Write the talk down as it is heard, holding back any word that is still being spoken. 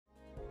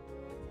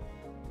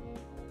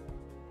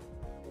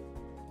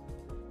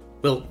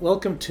Well,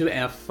 welcome to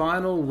our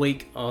final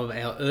week of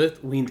our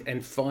Earth, Wind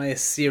and Fire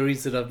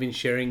series that I've been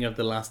sharing over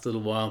the last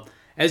little while.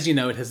 As you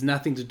know, it has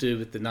nothing to do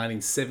with the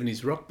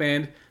 1970s rock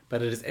band,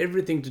 but it has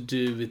everything to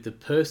do with the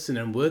person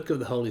and work of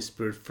the Holy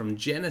Spirit from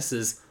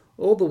Genesis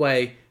all the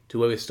way to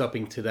where we're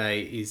stopping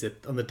today is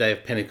on the day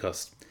of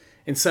Pentecost.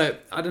 And so,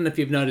 I don't know if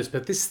you've noticed,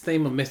 but this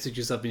theme of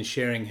messages I've been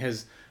sharing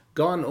has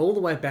gone all the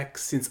way back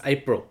since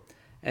April.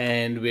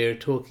 And we're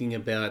talking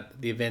about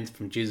the events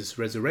from Jesus'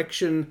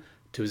 resurrection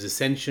to his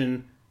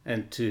ascension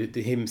and to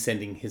him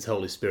sending his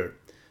Holy Spirit.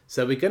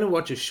 So we're going to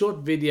watch a short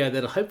video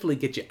that'll hopefully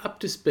get you up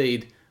to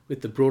speed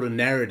with the broader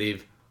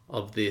narrative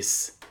of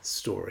this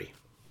story.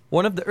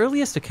 One of the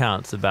earliest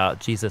accounts about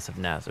Jesus of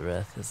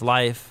Nazareth, his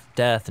life,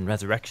 death, and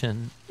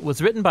resurrection,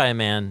 was written by a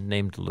man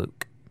named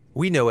Luke.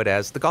 We know it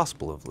as the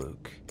Gospel of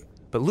Luke,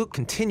 but Luke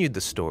continued the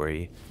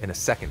story in a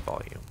second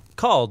volume,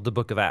 called the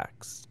Book of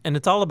Acts, and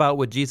it's all about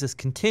what Jesus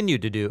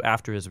continued to do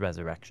after his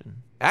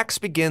resurrection. Acts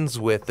begins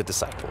with the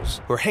disciples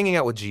who are hanging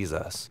out with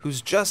Jesus,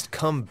 who's just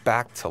come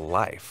back to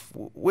life,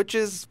 which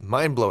is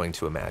mind-blowing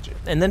to imagine.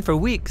 And then for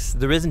weeks,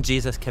 the risen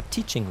Jesus kept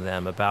teaching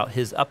them about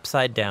his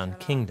upside-down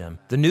kingdom,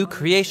 the new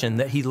creation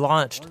that he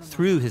launched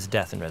through his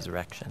death and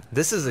resurrection.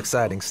 This is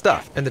exciting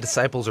stuff, and the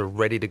disciples are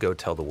ready to go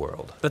tell the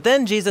world. But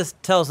then Jesus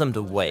tells them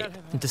to wait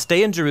and to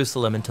stay in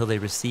Jerusalem until they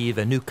receive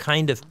a new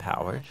kind of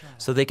power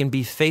so they can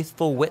be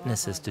faithful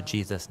witnesses to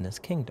Jesus and his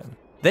kingdom.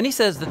 Then he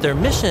says that their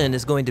mission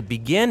is going to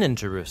begin in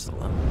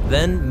Jerusalem,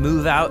 then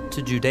move out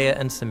to Judea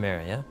and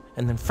Samaria,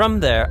 and then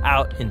from there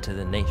out into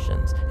the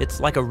nations.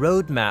 It's like a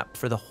roadmap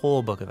for the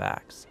whole book of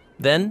Acts.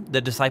 Then the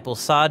disciples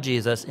saw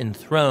Jesus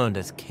enthroned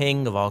as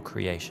King of all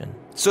creation.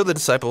 So the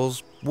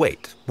disciples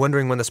wait,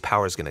 wondering when this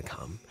power is going to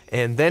come.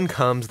 And then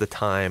comes the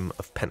time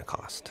of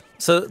Pentecost.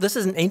 So this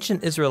is an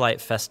ancient Israelite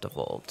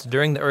festival. It's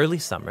during the early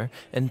summer,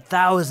 and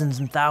thousands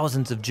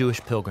of Jewish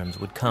pilgrims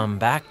would come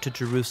back to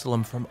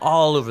Jerusalem from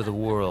all over the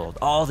world,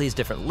 all these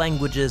different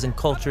languages and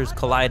cultures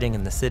colliding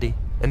in the city.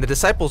 And the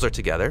disciples are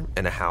together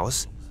in a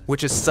house,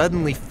 which is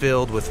suddenly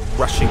filled with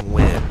rushing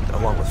wind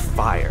along with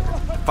fire.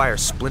 Fire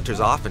splinters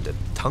off into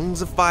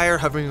tongues of fire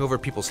hovering over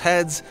people's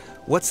heads.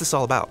 What's this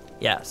all about?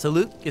 Yeah, so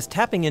Luke is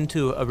tapping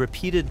into a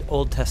repeated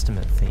Old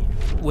Testament theme.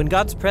 When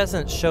God's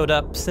presence showed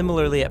up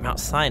similarly at Mount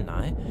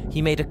Sinai,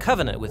 he made a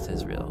covenant with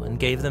Israel and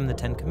gave them the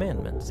Ten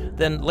Commandments.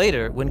 Then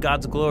later, when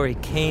God's glory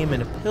came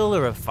in a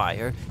pillar of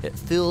fire, it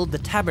filled the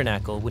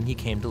tabernacle when he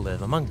came to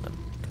live among them.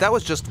 But that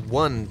was just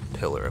one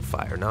pillar of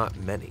fire, not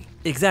many.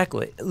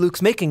 Exactly.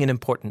 Luke's making an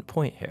important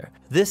point here.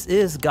 This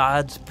is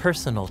God's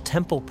personal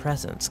temple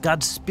presence,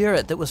 God's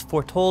spirit that was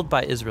foretold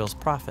by Israel's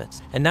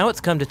prophets. And now it's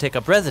come to take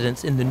up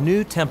residence in the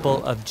new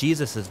temple of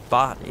Jesus'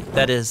 body,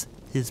 that is,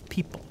 his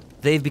people.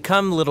 They've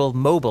become little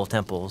mobile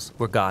temples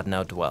where God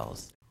now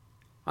dwells.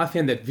 I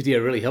found that video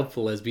really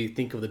helpful as we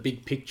think of the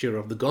big picture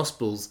of the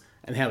Gospels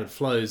and how it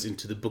flows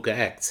into the book of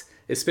Acts,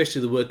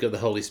 especially the work of the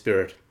Holy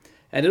Spirit.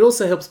 And it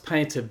also helps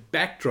paint a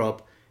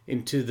backdrop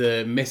into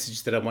the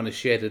message that I want to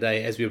share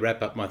today as we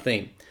wrap up my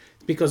theme.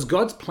 Because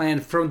God's plan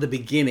from the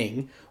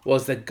beginning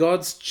was that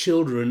God's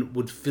children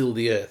would fill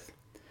the earth.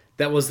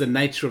 That was the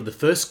nature of the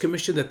first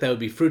commission, that they would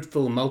be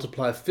fruitful and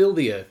multiply, fill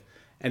the earth.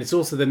 And it's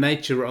also the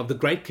nature of the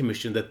Great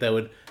Commission, that they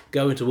would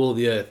go into all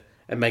the earth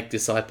and make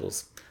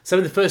disciples. So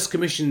in the first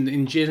commission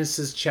in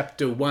Genesis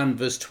chapter 1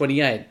 verse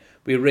 28,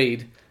 we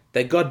read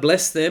that God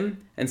blessed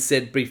them and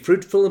said, "Be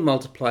fruitful and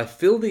multiply,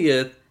 fill the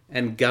earth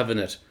and govern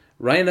it.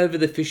 Reign over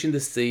the fish in the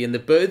sea and the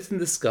birds in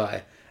the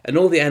sky and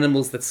all the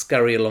animals that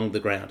scurry along the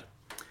ground."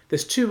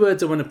 There's two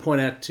words I want to point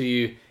out to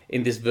you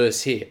in this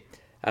verse here.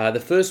 The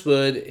first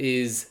word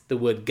is the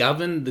word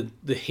govern.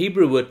 The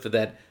Hebrew word for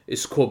that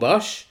is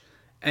kobosh,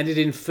 and it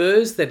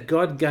infers that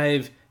God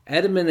gave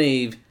Adam and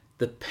Eve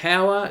the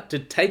power to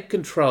take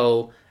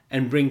control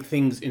and bring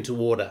things into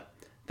order.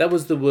 That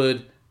was the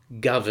word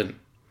govern.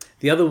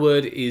 The other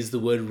word is the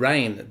word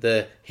reign.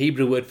 The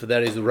Hebrew word for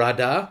that is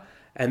radah.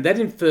 And that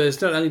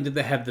infers not only did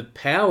they have the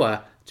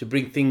power to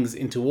bring things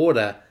into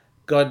order,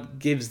 God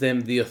gives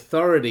them the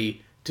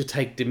authority to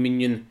take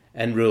dominion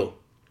and rule.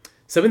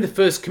 So in the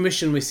first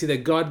commission, we see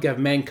that God gave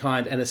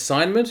mankind an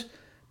assignment,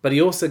 but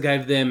he also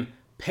gave them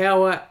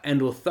power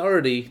and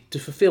authority to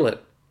fulfill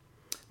it.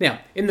 Now,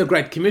 in the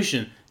Great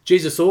Commission,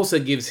 Jesus also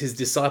gives his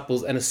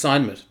disciples an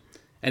assignment.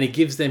 And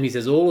he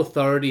says, all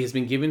authority has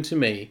been given to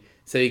me.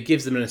 So he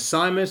gives them an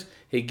assignment,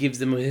 he gives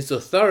them his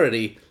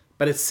authority,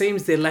 but it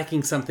seems they're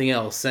lacking something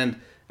else, and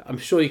I'm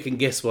sure you can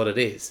guess what it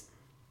is.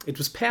 It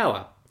was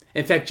power.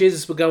 In fact,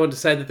 Jesus would go on to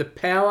say that the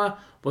power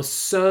was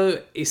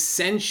so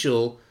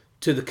essential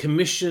to the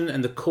commission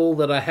and the call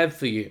that I have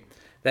for you,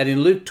 that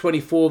in Luke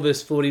 24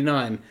 verse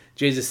 49,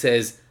 Jesus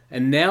says,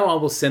 "And now I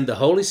will send the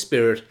Holy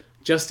Spirit,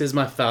 just as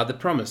my Father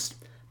promised.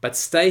 But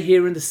stay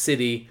here in the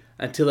city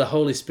until the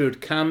Holy Spirit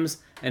comes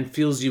and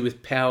fills you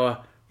with power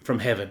from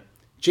heaven."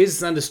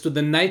 Jesus understood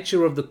the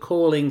nature of the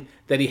calling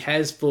that he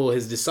has for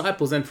his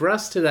disciples, and for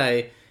us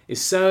today is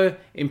so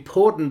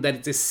important that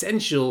it's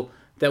essential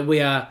that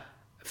we are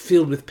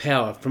filled with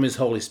power from his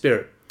Holy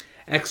Spirit.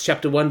 Acts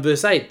chapter 1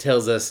 verse 8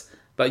 tells us,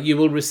 "But you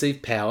will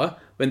receive power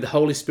when the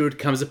Holy Spirit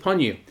comes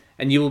upon you,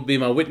 and you will be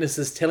my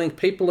witnesses, telling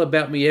people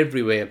about me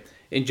everywhere,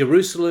 in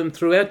Jerusalem,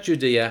 throughout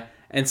Judea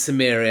and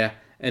Samaria,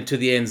 and to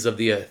the ends of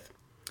the earth."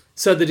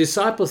 So the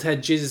disciples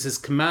had Jesus'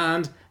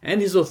 command and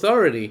his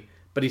authority,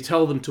 but he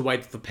told them to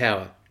wait for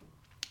power.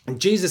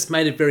 And Jesus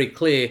made it very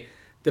clear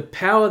the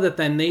power that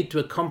they need to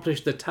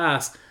accomplish the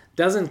task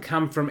doesn't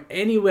come from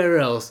anywhere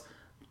else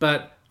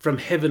but from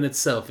heaven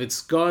itself.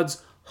 It's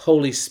God's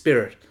Holy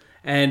Spirit.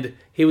 And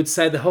he would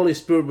say the Holy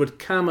Spirit would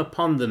come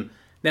upon them.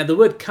 Now the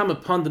word come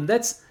upon them,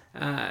 that's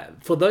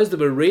for those that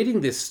were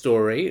reading this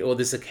story or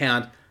this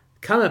account,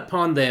 come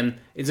upon them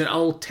is an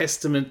Old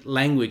Testament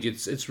language.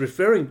 It's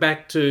referring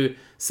back to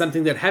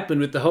something that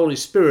happened with the Holy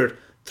Spirit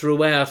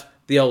throughout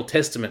the Old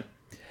Testament.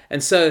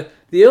 And so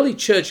the early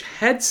church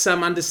had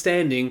some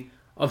understanding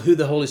of who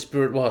the Holy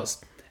Spirit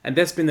was. And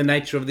that's been the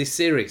nature of this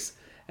series.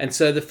 And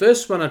so the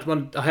first one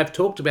I have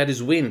talked about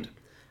is wind.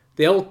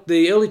 The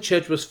early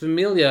church was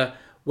familiar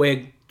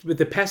with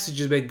the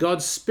passages where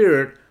God's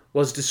Spirit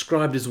was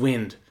described as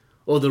wind,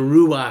 or the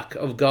ruach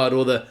of God,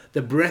 or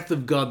the breath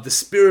of God, the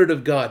Spirit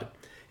of God.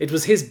 It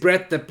was his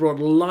breath that brought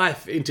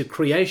life into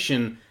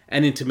creation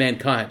and into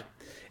mankind.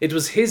 It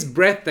was his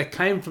breath that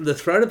came from the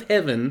throne of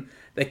heaven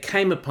that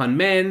came upon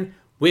men,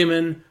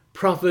 women,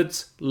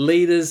 prophets,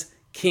 leaders,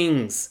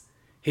 kings.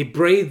 He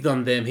breathed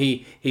on them.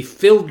 He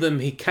filled them.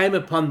 He came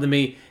upon them.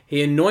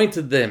 He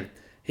anointed them.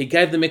 He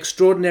gave them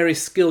extraordinary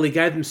skill. He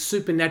gave them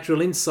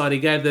supernatural insight. He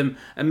gave them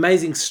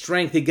amazing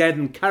strength. He gave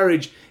them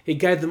courage. He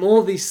gave them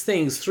all these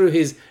things through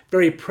his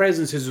very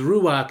presence, his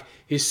ruach,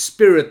 his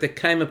spirit that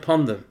came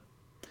upon them.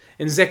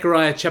 In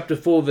Zechariah chapter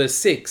 4, verse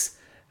 6,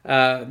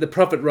 the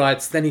prophet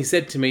writes, "Then he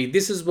said to me,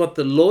 'This is what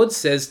the Lord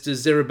says to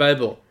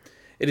Zerubbabel.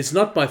 It is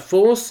not by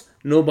force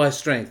nor by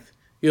strength.'"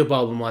 Your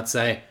Bible might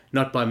say,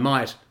 "Not by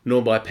might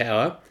nor by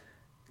power."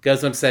 It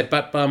goes on to say,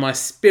 "But by my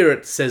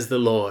Spirit, says the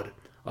Lord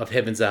of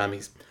heaven's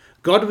armies."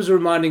 God was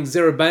reminding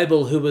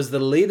Zerubbabel, who was the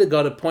leader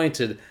God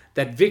appointed,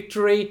 that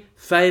victory,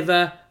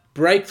 favor,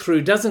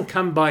 breakthrough doesn't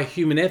come by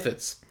human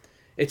efforts.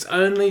 It's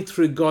only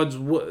through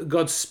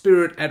God's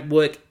Spirit at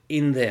work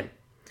in them.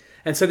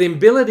 And so the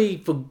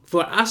ability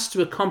for us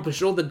to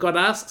accomplish all that God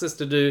asks us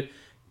to do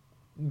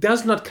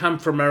does not come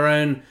from our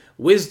own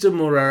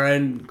wisdom or our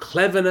own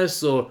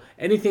cleverness or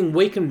anything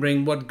we can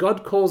bring. What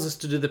God calls us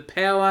to do, the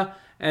power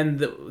and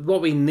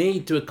what we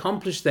need to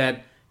accomplish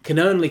that, can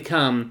only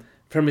come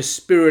from his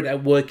Spirit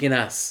at work in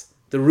us,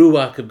 the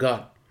Ruach of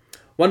God.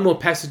 One more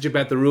passage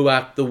about the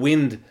Ruach, the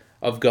wind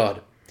of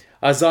God.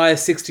 Isaiah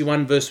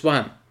 61 verse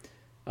 1.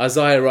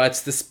 Isaiah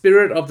writes, "The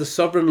Spirit of the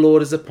Sovereign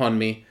Lord is upon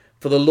me,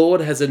 for the Lord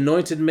has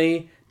anointed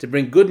me to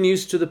bring good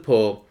news to the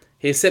poor.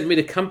 He has sent me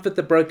to comfort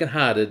the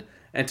brokenhearted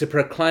and to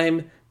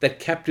proclaim that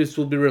captives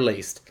will be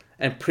released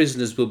and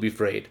prisoners will be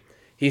freed.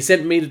 He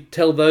sent me to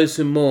tell those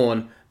who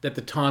mourn that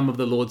the time of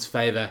the Lord's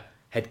favour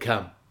had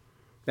come."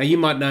 Now you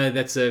might know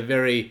that's a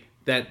very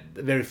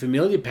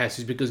familiar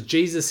passage because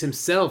Jesus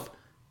himself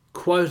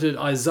quoted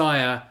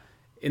Isaiah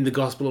in the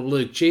Gospel of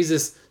Luke.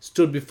 Jesus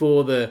stood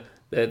before the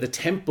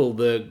temple,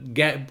 the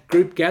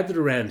group gathered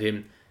around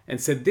him, and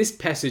said this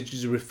passage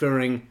is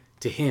referring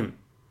to him.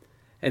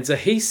 And so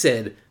he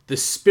said, the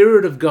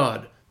Spirit of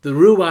God, the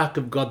Ruach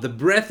of God, the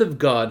breath of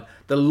God,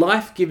 the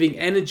life-giving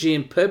energy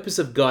and purpose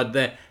of God,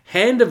 the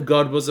hand of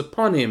God was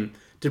upon him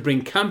to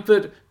bring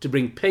comfort, to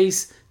bring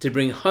peace, to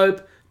bring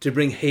hope, to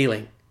bring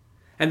healing.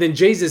 And then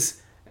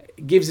Jesus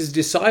gives his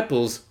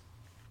disciples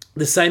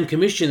the same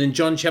commission in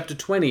John chapter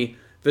 20,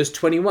 verse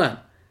 21.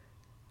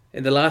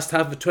 In the last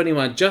half of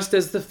 21, "Just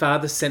as the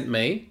Father sent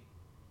me,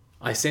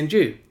 I send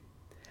you."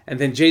 And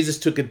then Jesus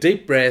took a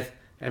deep breath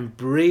and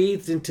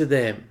breathed into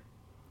them.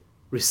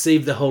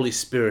 "Receive the Holy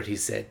Spirit," he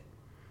said.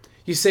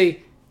 You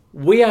see,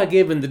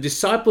 the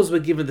disciples were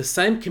given the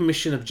same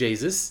commission of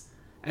Jesus,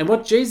 and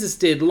what Jesus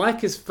did,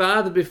 like his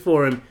Father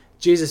before him,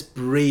 Jesus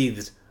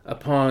breathed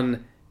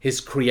upon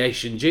his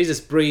creation. Jesus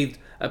breathed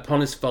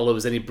upon his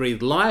followers, and he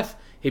breathed life,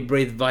 he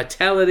breathed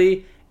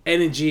vitality,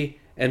 energy,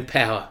 and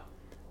power.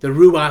 The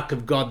Ruach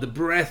of God, the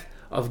breath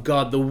of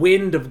God, the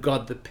wind of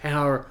God, the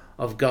power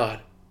of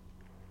God.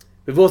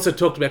 We've also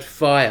talked about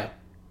fire.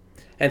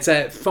 And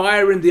so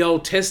fire in the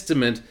Old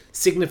Testament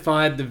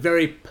signified the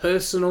very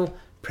personal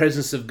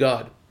presence of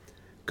God.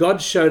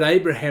 God showed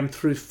Abraham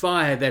through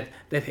fire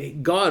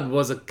that God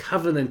was a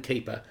covenant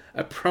keeper,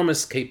 a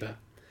promise keeper.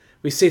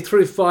 We see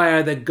through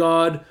fire that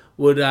God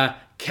would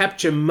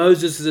capture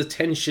Moses'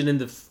 attention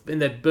in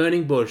that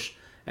burning bush,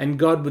 and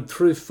God would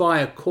through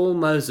fire call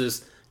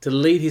Moses to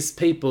lead his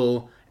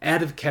people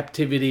out of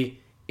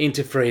captivity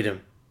into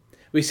freedom.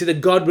 We see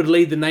that God would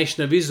lead the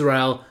nation of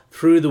Israel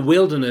through the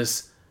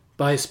wilderness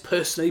by his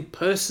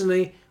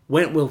personally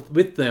went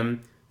with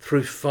them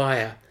through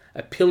fire,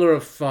 a pillar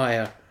of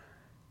fire.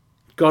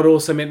 God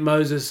also met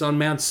Moses on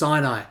Mount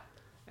Sinai,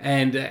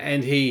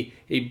 and he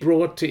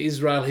brought to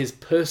Israel his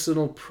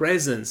personal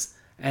presence,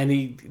 and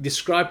he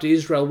described to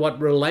Israel what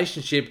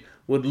relationship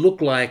would look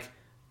like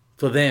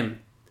for them.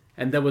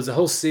 And there was a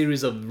whole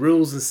series of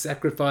rules and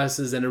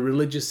sacrifices and a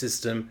religious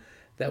system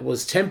that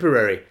was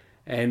temporary.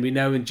 And we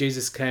know when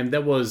Jesus came,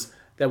 that was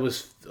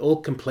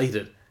all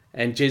completed.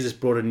 and Jesus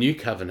brought a new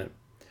covenant.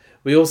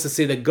 We also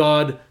see that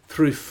God,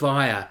 through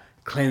fire,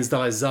 cleansed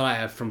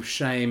Isaiah from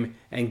shame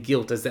and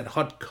guilt as that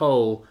hot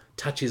coal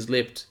touches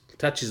lips.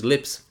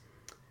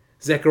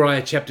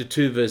 Zechariah chapter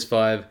 2 verse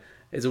 5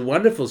 is a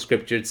wonderful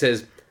scripture. It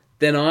says,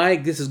 "Then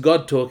this is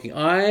God talking,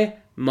 I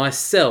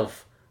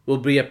myself will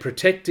be a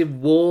protective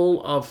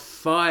wall of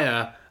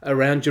fire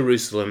around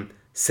Jerusalem,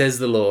 says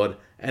the Lord,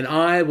 and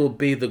I will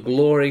be the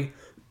glory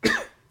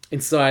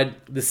inside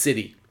the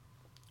city."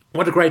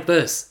 What a great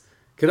verse.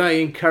 Can I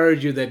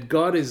encourage you that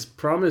God is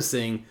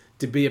promising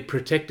to be a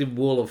protective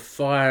wall of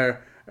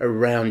fire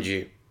around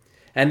you?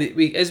 And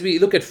as we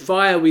look at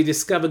fire, we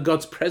discover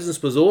God's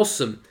presence was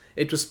awesome.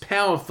 It was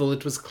powerful,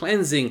 it was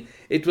cleansing,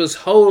 it was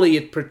holy,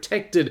 it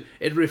protected,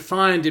 it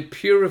refined, it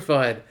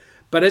purified.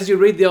 But as you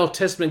read the Old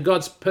Testament,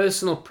 God's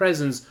personal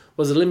presence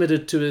was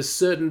limited to a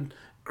certain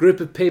group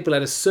of people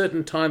at a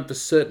certain time for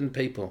certain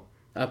people,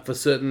 for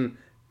certain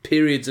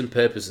periods and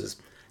purposes.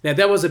 Now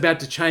that was about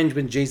to change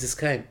when Jesus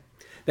came.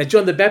 Now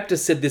John the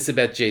Baptist said this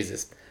about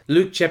Jesus.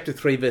 Luke chapter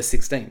 3 verse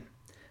 16.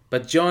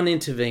 "But John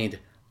intervened.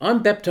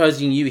 I'm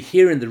baptizing you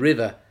here in the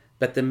river,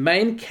 but the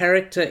main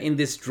character in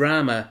this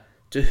drama,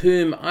 to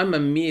whom I'm a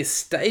mere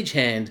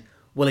stagehand,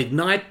 will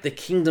ignite the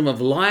kingdom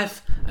of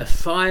life, a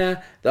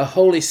fire, the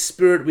Holy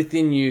Spirit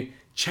within you,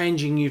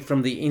 changing you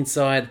from the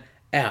inside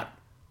out."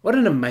 What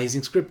an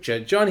amazing scripture.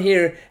 John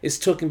here is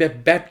talking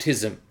about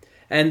baptism.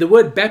 And the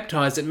word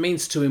baptize, it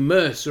means to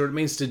immerse or it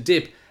means to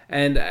dip.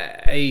 And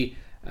a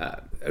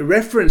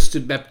reference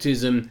to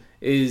baptism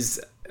is,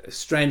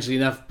 strangely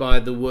enough, by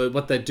the word,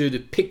 what they do to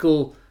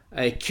pickle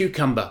a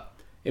cucumber,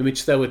 in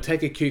which they would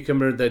take a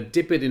cucumber, they'd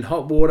dip it in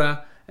hot water,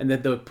 and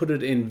then they would put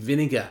it in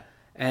vinegar.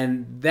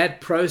 And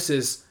that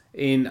process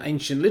in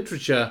ancient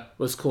literature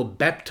was called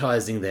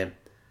baptizing them.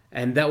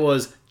 And that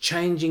was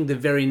changing the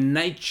very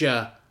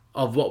nature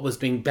of what was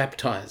being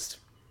baptized.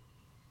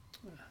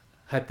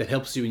 I hope that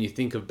helps you when you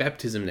think of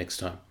baptism next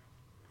time.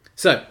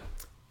 So,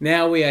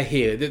 now we are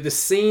here. The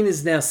scene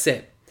is now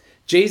set.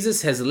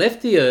 Jesus has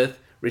left the earth,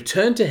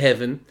 returned to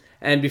heaven,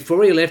 and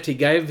before he left, he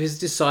gave his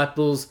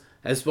disciples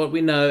as what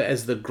we know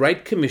as the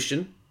Great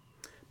Commission.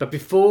 But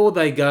before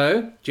they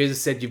go,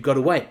 Jesus said, "You've got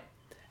to wait."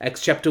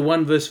 Acts chapter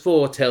 1 verse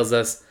 4 tells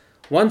us,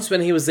 "Once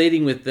when he was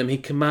eating with them, he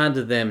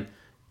commanded them,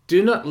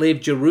 'Do not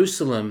leave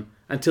Jerusalem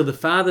until the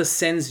Father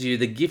sends you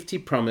the gift he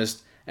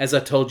promised, as I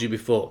told you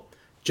before.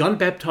 John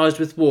baptized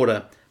with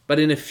water, but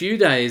in a few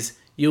days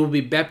you will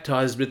be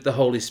baptized with the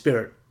Holy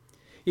Spirit.'"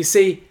 You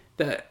see,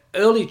 the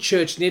early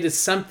church needed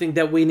something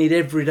that we need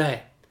every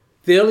day.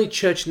 The early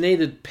church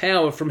needed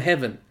power from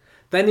heaven.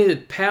 They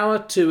needed power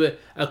to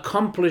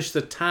accomplish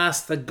the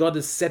task that God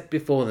has set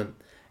before them.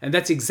 And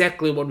that's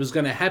exactly what was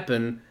going to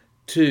happen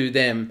to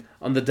them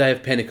on the day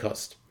of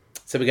Pentecost.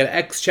 So we go to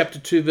Acts chapter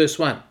 2 verse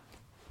 1.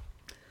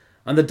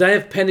 "On the day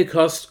of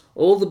Pentecost,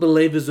 all the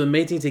believers were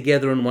meeting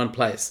together in one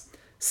place.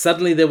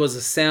 Suddenly there was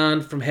a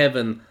sound from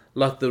heaven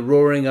like the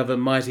roaring of a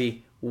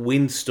mighty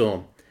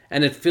windstorm,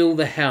 and it filled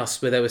the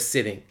house where they were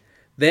sitting.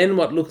 Then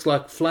what looked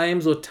like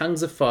flames or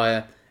tongues of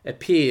fire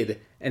appeared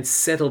and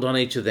settled on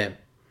each of them.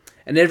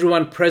 And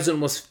everyone present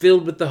was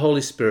filled with the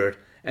Holy Spirit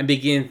and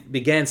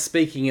began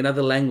speaking in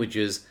other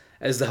languages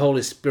as the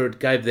Holy Spirit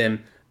gave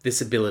them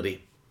this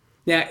ability."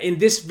 Now, in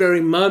this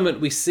very moment,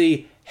 we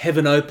see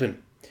heaven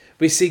open.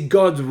 We see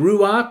God's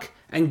Ruach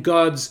and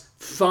God's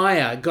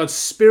fire, God's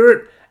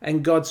Spirit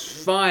and God's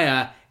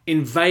fire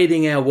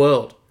invading our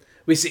world.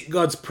 We see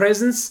God's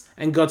presence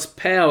and God's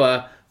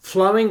power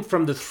flowing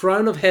from the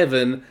throne of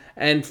heaven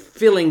and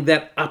filling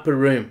that upper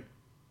room.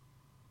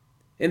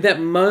 In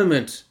that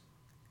moment,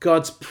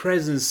 God's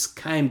presence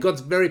came,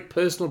 God's very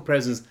personal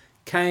presence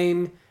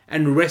came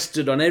and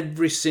rested on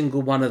every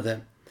single one of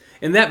them.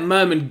 In that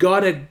moment,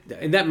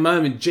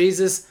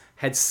 Jesus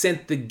had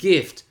sent the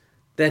gift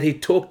that he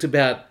talked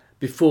about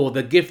before,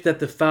 the gift that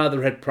the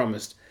Father had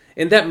promised.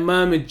 In that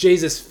moment,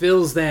 Jesus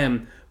fills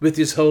them with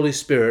his Holy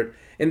Spirit.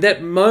 In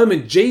that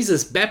moment,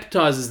 Jesus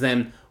baptizes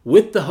them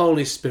with the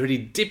Holy Spirit. He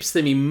dips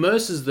them,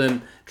 immerses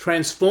them,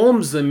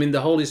 transforms them in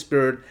the Holy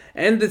Spirit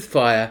and with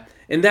fire.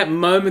 In that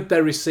moment,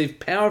 they receive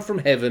power from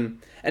heaven.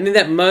 And in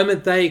that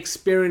moment, they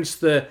experience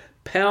the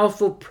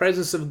powerful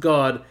presence of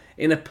God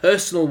in a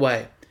personal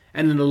way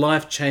and in a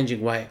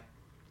life-changing way.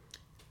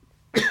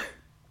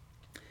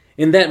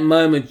 In that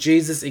moment,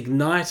 Jesus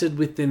ignited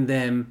within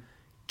them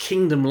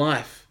kingdom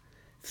life,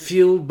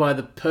 fueled by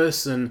the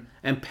person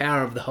and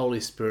power of the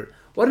Holy Spirit.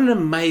 What an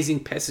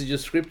amazing passage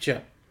of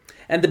Scripture.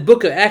 And the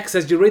book of Acts,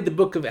 as you read the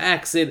book of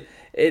Acts,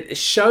 it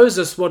shows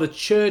us what a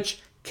church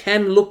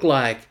can look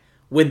like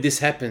when this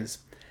happens.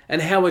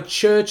 And how a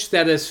church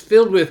that is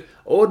filled with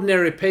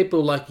ordinary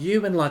people like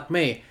you and like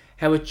me,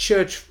 how a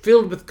church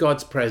filled with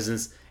God's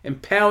presence,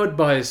 empowered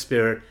by His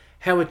Spirit,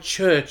 how a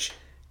church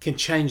can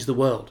change the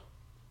world.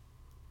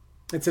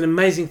 It's an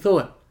amazing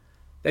thought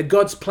that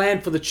God's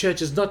plan for the church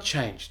has not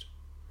changed.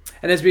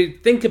 And as we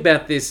think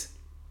about this,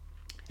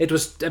 it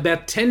was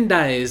about 10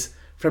 days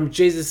from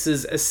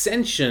Jesus'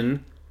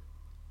 ascension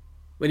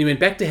when he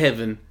went back to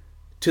heaven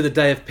to the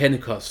day of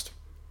Pentecost.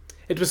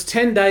 It was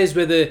 10 days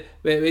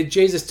where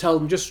Jesus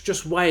told them,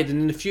 just wait, and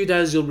in a few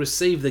days you'll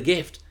receive the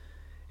gift.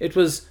 It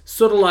was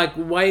sort of like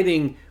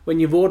waiting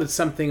when you've ordered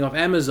something off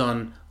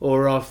Amazon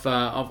or off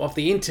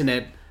the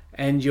internet,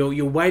 and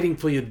you're waiting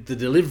for the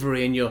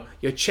delivery, and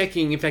you're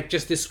checking. In fact,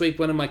 just this week,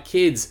 one of my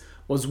kids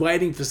was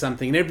waiting for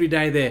something, and every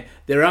day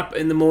they're up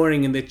in the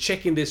morning and they're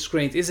checking their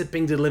screens. Is it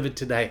being delivered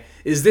today?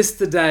 Is this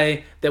the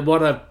day that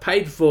what I've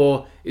paid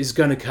for is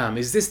going to come?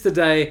 Is this the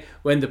day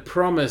when the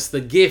promise,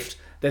 the gift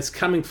that's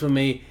coming for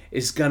me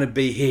is going to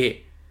be here?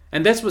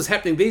 And that's what's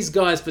happening. These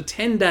guys, for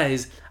 10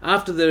 days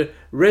after the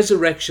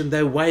resurrection,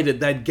 they waited.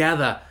 They'd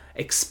gather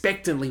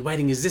expectantly,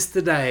 waiting. Is this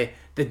the day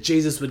that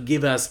Jesus would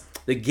give us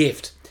the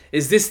gift?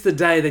 Is this the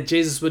day that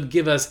Jesus would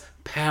give us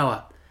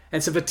power?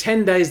 And so for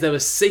 10 days, they were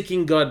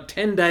seeking God.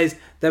 10 days,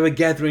 they were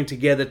gathering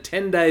together.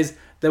 10 days,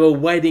 they were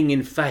waiting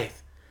in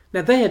faith.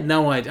 Now, they had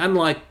no idea,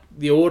 unlike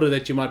the order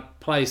that you might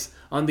place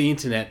on the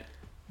internet,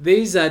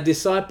 these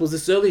disciples,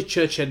 this early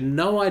church, had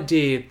no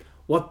idea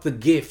what the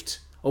gift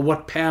or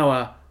what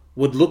power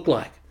would look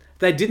like.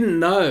 They didn't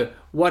know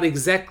what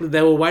exactly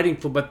they were waiting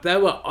for, but they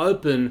were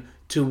open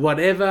to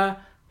whatever,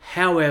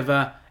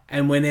 however,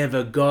 and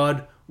whenever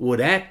God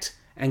would act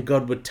and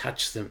God would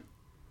touch them.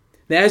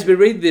 Now, as we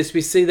read this,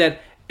 we see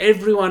that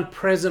everyone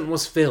present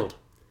was filled.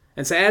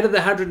 And so out of the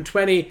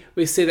 120,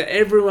 we see that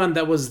everyone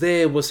that was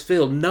there was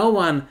filled. No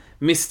one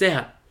missed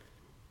out.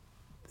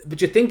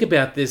 But you think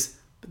about this,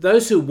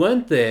 those who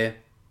weren't there,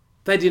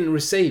 they didn't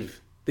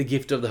receive the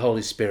gift of the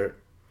Holy Spirit.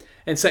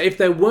 And so if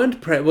they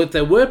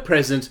were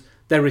present,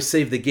 they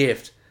received the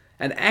gift.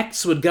 And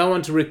Acts would go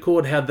on to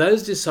record how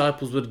those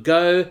disciples would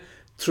go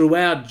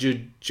throughout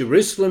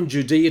Jerusalem,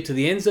 Judea, to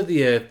the ends of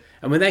the earth.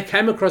 And when they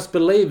came across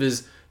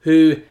believers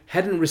who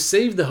hadn't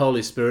received the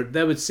Holy Spirit,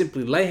 they would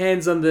simply lay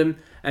hands on them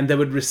and they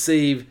would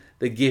receive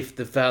the gift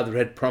the Father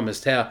had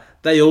promised, how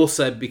they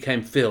also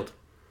became filled.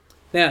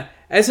 Now,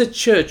 as a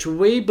church,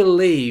 we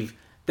believe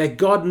that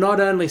God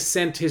not only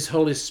sent His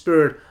Holy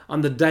Spirit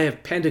on the day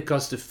of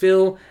Pentecost to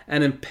fill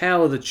and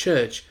empower the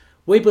church,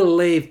 we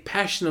believe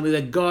passionately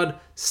that God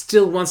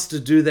still wants to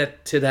do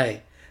that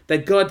today.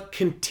 That God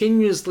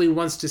continuously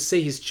wants to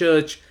see His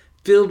church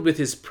filled with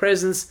His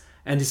presence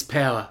and His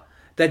power.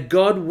 That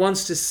God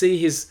wants to see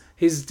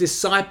His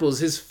disciples,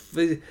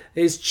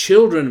 His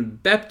children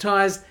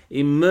baptized,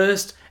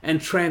 immersed, and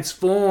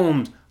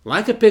transformed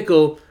like a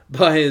pickle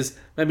by His,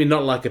 maybe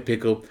not like a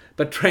pickle,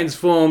 but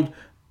transformed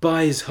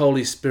by His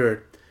Holy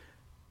Spirit.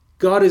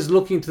 God is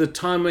looking to the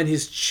time when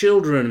His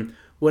children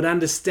would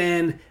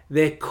understand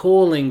their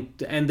calling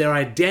and their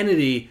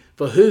identity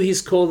for who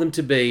He's called them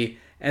to be,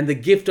 and the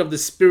gift of the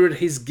Spirit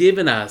He's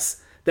given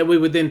us, that we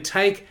would then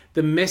take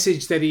the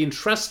message that He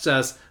entrusts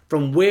us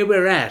from where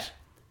we're at,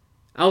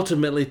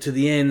 ultimately to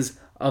the ends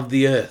of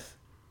the earth.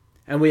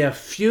 And we are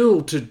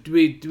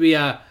we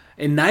are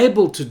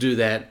enabled to do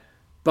that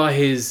by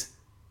His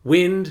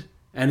wind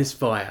and His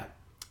fire.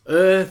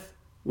 Earth,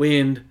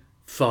 wind,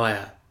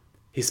 fire.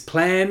 His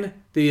plan,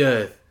 the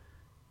earth.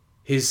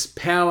 His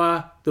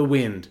power, the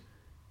wind.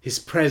 His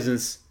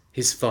presence,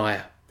 His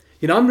fire.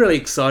 I'm really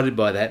excited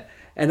by that.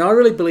 And I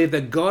really believe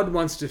that God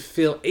wants to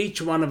fill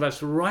each one of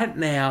us right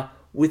now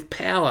with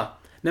power.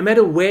 No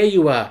matter where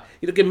you are.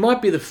 It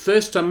might be the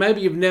first time.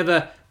 Maybe you've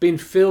never been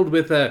filled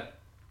with the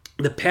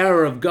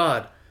power of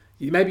God.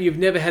 Maybe you've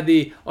never had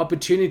the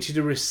opportunity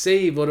to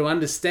receive or to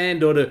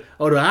understand or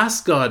to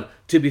ask God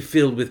to be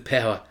filled with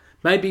power.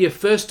 Maybe your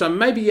first time,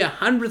 maybe your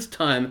 100th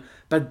time,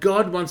 but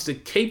God wants to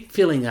keep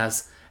filling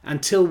us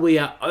until we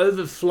are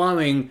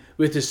overflowing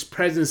with His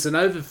presence and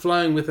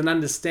overflowing with an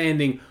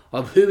understanding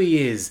of who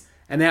He is.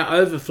 And our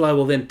overflow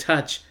will then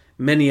touch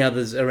many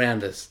others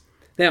around us.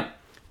 Now,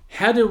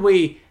 how do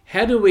we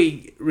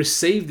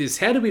receive this?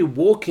 How do we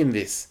walk in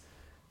this?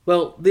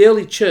 Well, the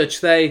early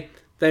church, they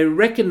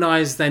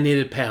recognized they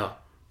needed power.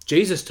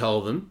 Jesus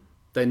told them,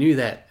 they knew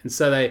that. And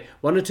so they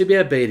wanted to be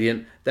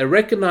obedient. They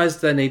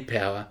recognized they need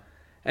power.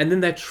 And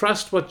then they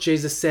trust what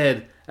Jesus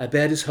said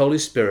about His Holy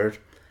Spirit.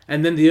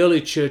 And then the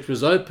early church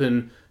was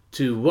open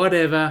to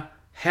whatever,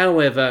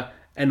 however,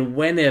 and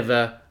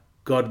whenever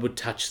God would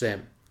touch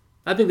them.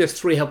 I think there's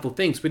three helpful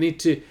things. We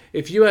need to,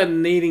 if you are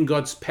needing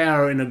God's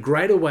power in a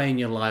greater way in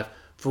your life,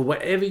 for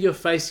whatever you're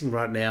facing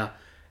right now,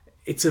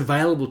 it's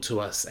available to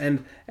us.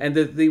 And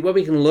what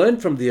we can learn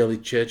from the early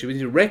church, we need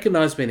to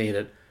recognize we need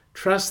it,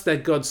 trust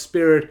that God's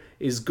Spirit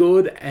is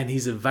good and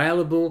He's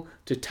available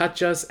to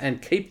touch us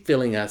and keep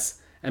filling us,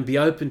 and be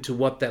open to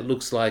what that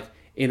looks like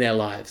in our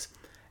lives.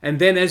 And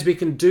then as we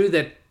can do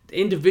that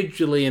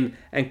individually and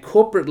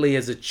corporately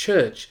as a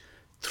church,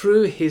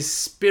 through His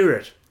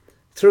Spirit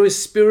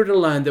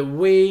alone,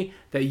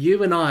 that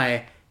you and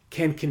I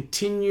can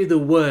continue the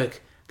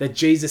work that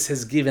Jesus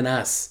has given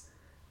us.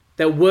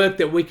 That work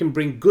that we can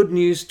bring good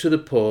news to the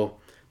poor,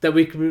 that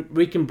we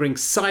can bring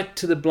sight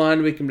to the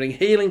blind, we can bring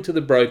healing to the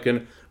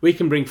broken, we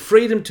can bring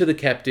freedom to the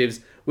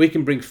captives, we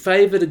can bring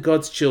favor to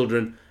God's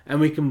children,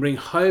 and we can bring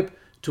hope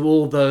to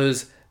all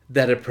those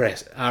that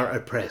are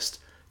oppressed.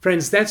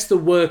 Friends, that's the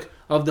work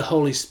of the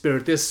Holy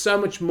Spirit. There's so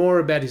much more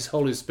about His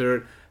Holy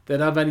Spirit that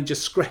I've only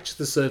just scratched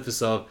the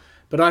surface of.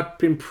 But I've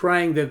been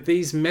praying that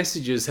these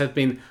messages have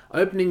been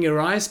opening your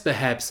eyes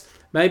perhaps,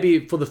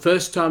 maybe for the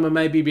first time, or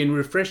maybe been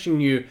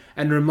refreshing you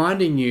and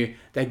reminding you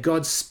that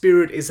God's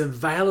Spirit is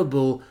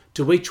available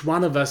to each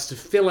one of us to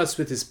fill us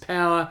with His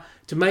power,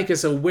 to make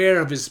us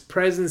aware of His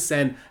presence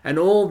and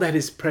all that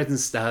His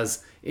presence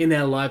does in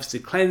our lives, to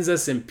cleanse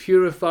us and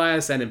purify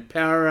us and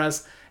empower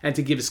us and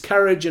to give us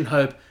courage and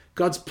hope.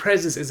 God's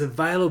presence is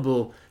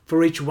available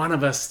for each one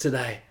of us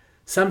today.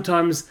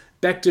 Sometimes,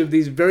 back to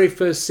these very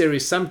first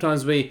series,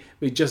 sometimes we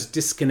just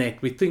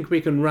disconnect. We think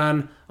we can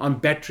run on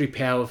battery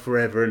power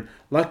forever. And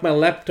like my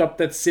laptop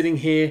that's sitting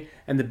here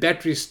and the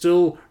battery's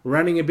still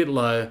running a bit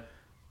low,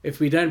 if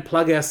we don't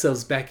plug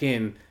ourselves back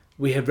in,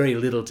 we have very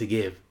little to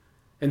give.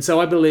 And so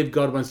I believe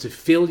God wants to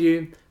fill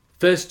you.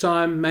 First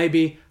time,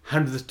 maybe.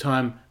 100th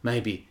time,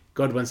 maybe.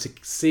 God wants to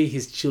see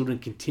His children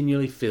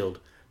continually filled,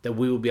 that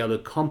we will be able to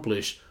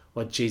accomplish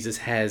what Jesus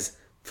has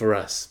for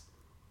us.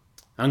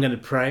 I'm going to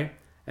pray,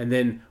 and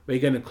then we're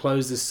going to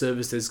close this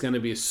service. There's going to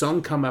be a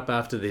song come up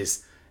after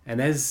this. And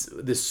as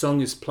this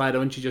song is played, I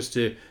want you just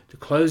to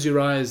close your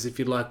eyes if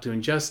you'd like to,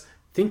 and just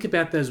think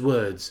about those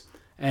words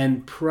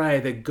and pray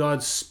that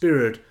God's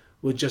Spirit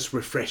will just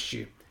refresh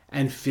you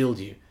and fill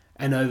you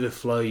and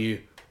overflow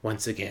you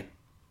once again.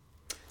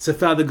 So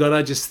Father God,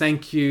 I just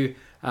thank you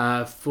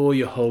for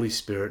your Holy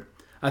Spirit.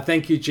 I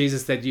thank you,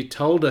 Jesus, that you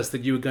told us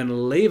that you were going to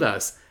leave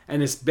us,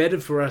 and it's better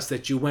for us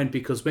that you went,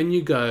 because when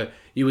you go,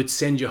 you would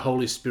send your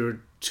Holy Spirit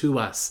to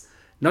us,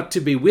 not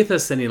to be with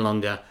us any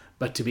longer,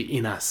 but to be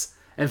in us.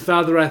 And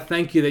Father, I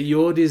thank you that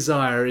your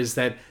desire is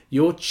that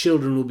your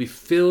children will be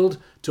filled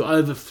to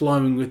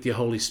overflowing with your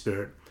Holy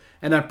Spirit.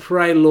 And I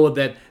pray, Lord,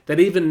 that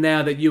even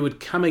now that you would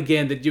come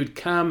again, that you would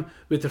come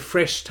with a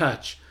fresh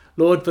touch.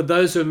 Lord, for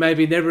those who have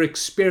maybe never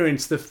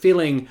experienced the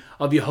filling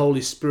of your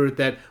Holy Spirit,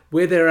 that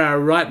where they are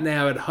right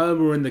now at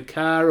home or in the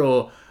car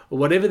or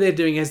whatever they're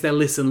doing as they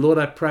listen, Lord,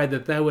 I pray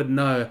that they would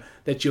know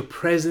that your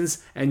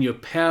presence and your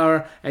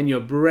power and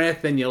your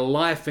breath and your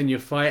life and your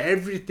fire,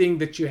 everything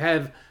that you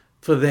have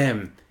for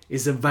them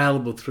is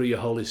available through your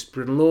Holy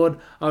Spirit. And Lord,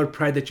 I would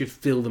pray that you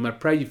fill them. I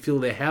pray you fill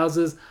their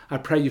houses. I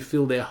pray you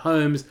fill their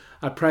homes.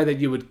 I pray that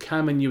you would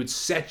come and you would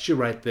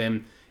saturate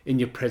them in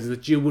your presence,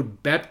 that you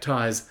would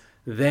baptize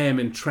them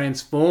and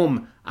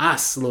transform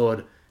us,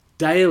 Lord,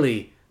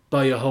 daily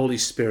by your Holy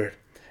Spirit.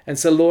 And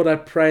so, Lord, I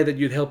pray that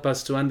you'd help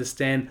us to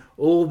understand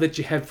all that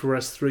you have for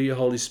us through your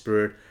Holy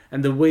Spirit,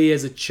 and that we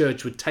as a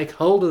church would take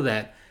hold of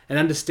that and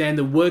understand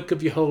the work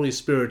of your Holy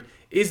Spirit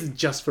isn't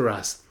just for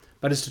us,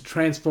 but is to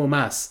transform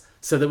us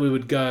so that we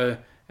would go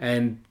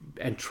and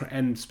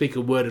speak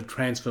a word of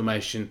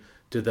transformation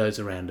to those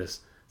around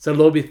us. So,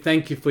 Lord, we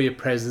thank you for your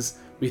presence.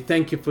 We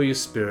thank you for your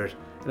Spirit.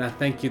 And I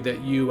thank you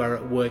that you are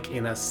at work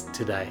in us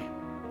today.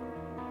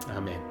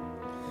 Amen.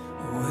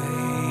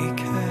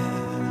 Awaken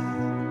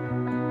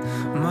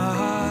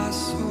my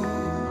soul,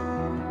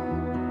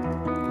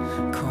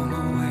 come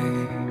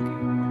awake.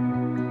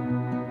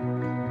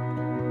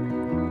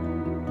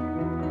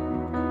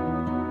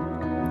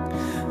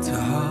 To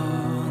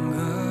hunger,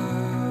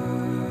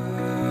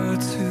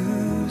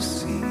 to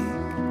seek,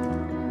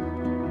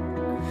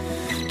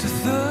 to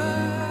thirst.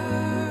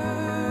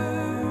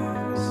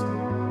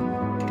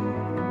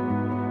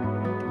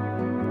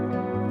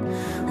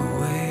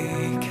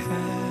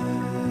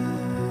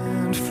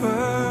 Awaken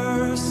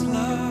first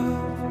love,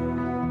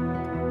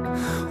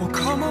 will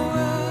come awake.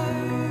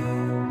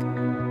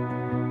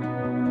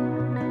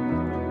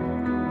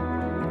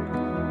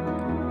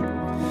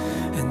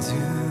 And do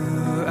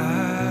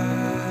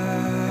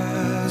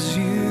as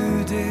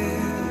you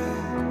did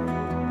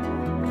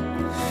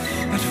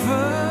at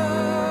first.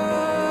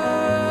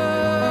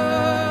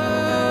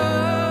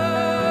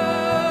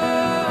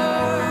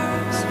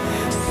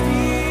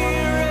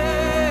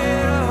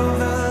 Spirit of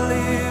the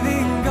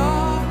living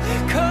God,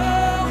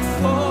 come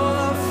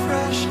fall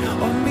afresh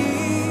on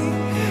me.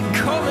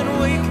 Come and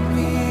wake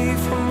me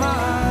from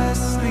my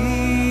sleep.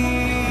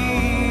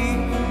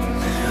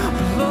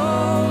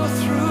 Blow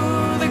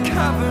through the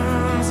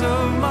cavern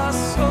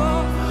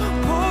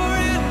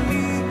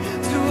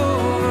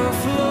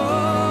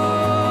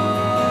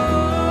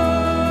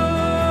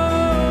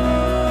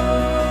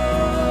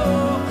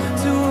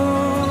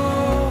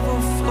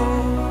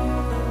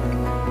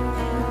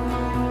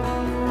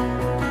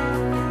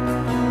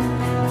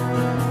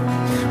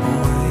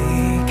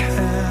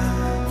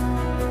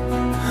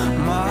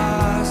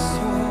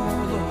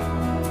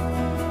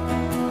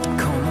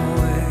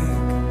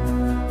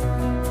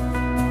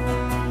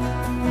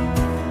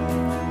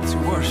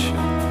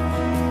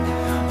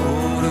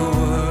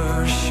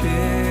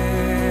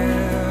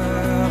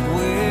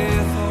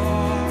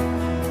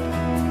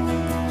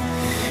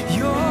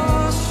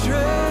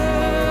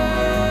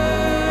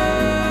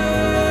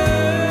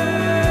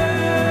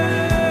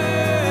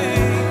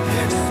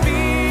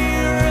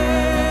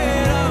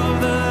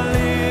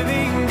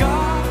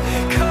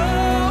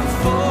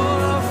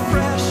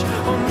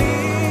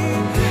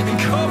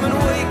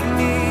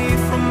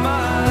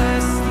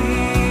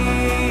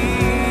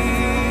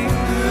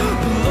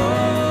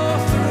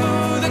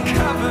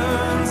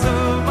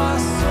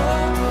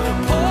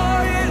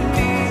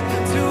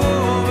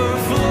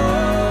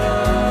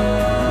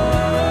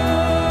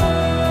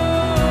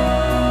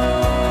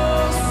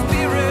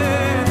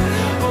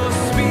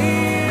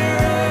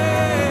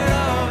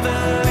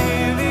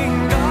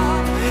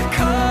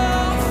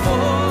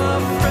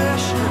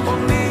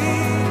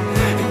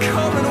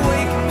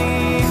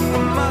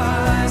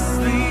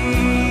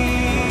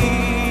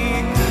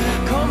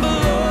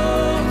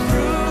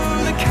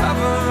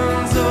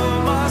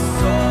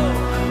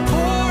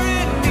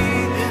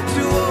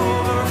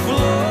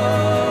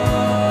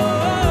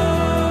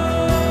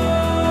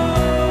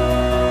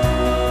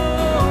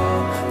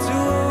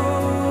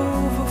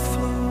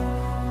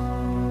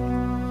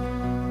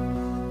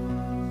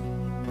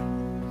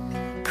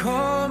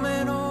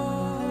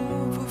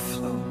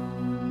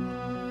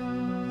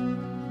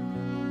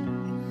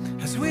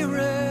as we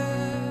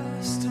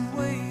rest and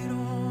wait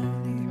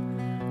on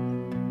you.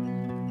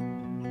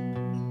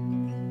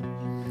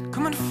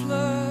 Come and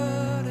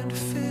flood and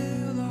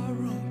fill our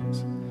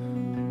rooms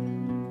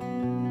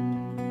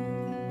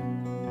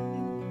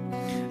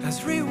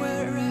as we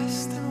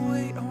rest and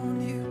wait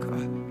on you,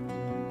 God.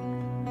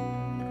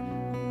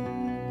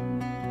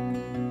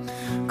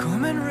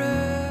 Come and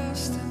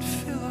rest and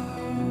fill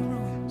our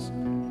rooms.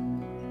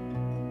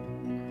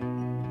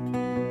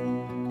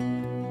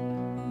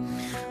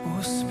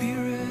 Oh,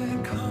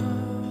 Spirit,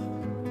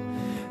 come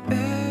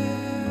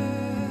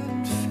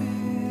and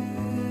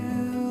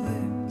fill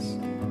this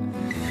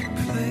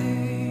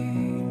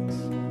place.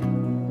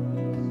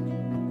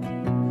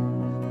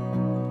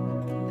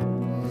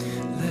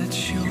 Let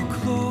your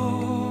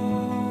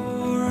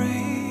glory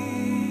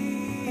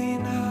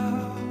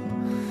now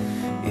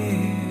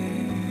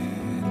invade.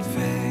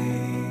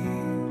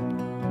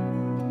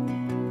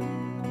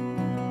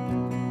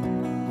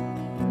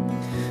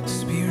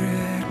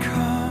 Spirit,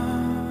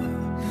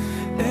 come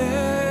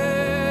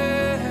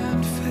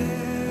and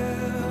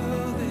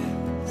fill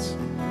this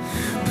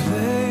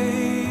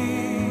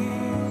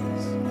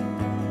place.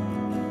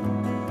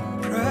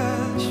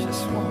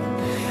 Precious one,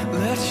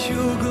 let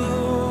your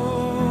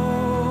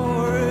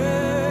glory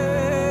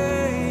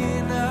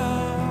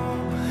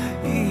now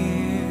invade.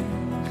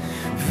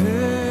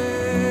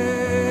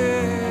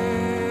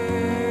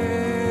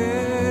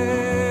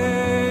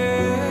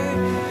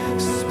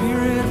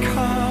 Spirit,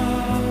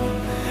 come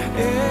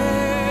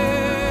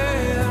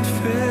and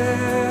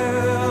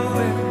fill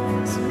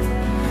this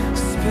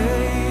space.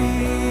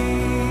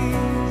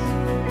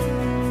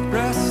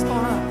 Rest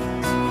on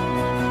us.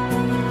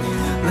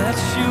 Let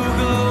your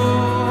glory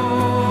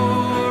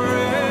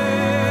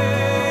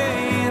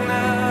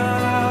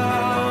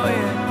now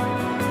invade.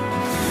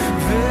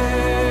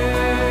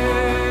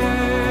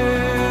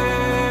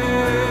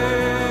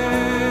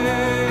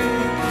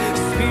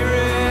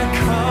 Spirit,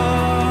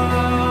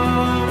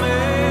 come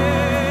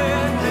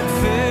and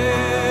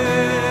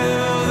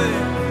fill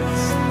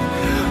this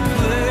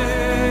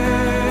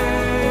place.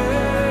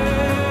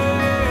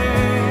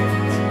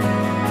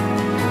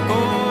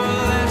 Oh,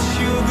 let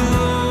your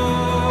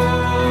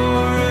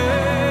glory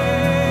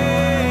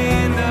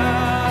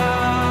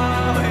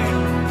now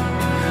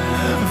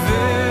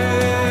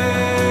invade.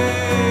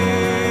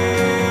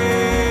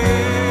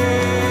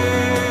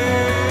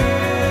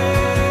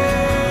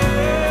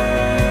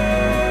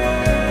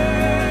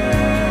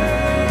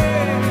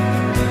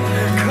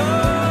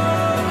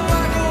 Come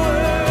like a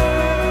wave.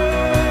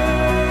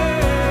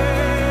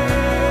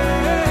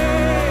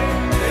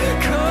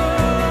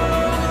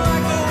 Come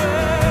like a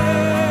wave.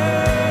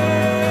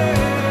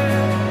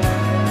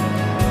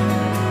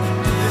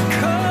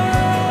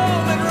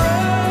 Come and rest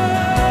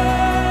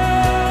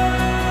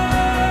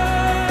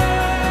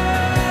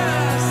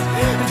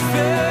and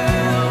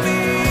fill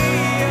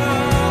me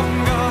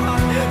up,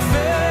 God.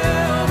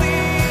 Fill me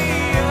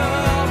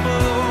up,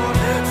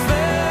 Lord.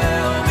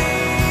 Fill me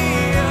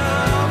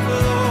up,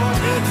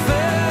 Lord.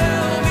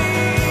 Fill me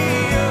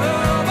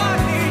up. I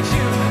need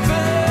you.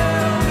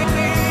 Fill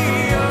me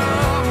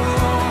up,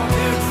 Lord.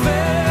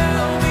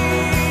 Fill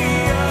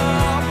me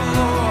up,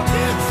 Lord.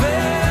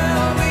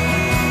 Fill me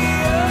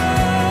up.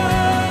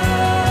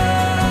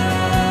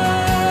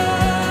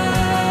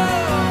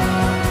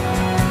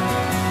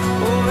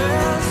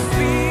 Oh,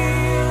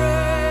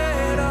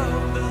 Spirit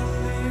of the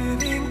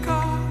living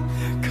God,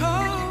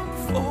 come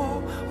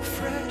fall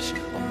afresh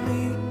on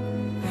me.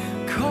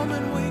 Come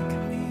and wake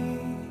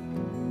me.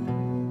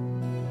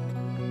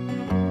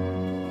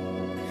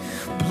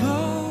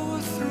 Blow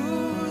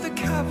through the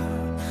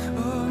cavern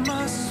of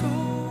my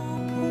soul,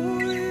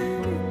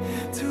 pouring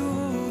to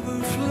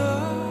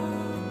overflow.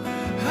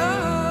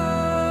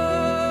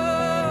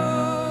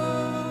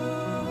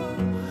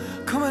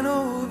 Come and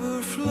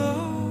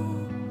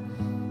overflow.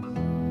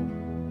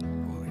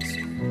 Holy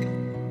Spirit,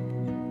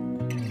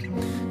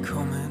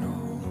 come and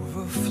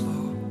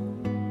overflow.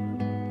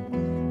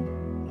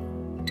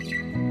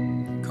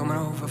 Come and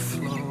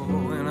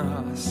overflow in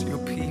us, your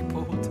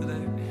people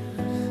today.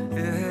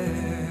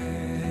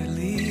 Yeah,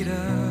 lead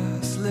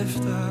us,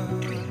 lift us.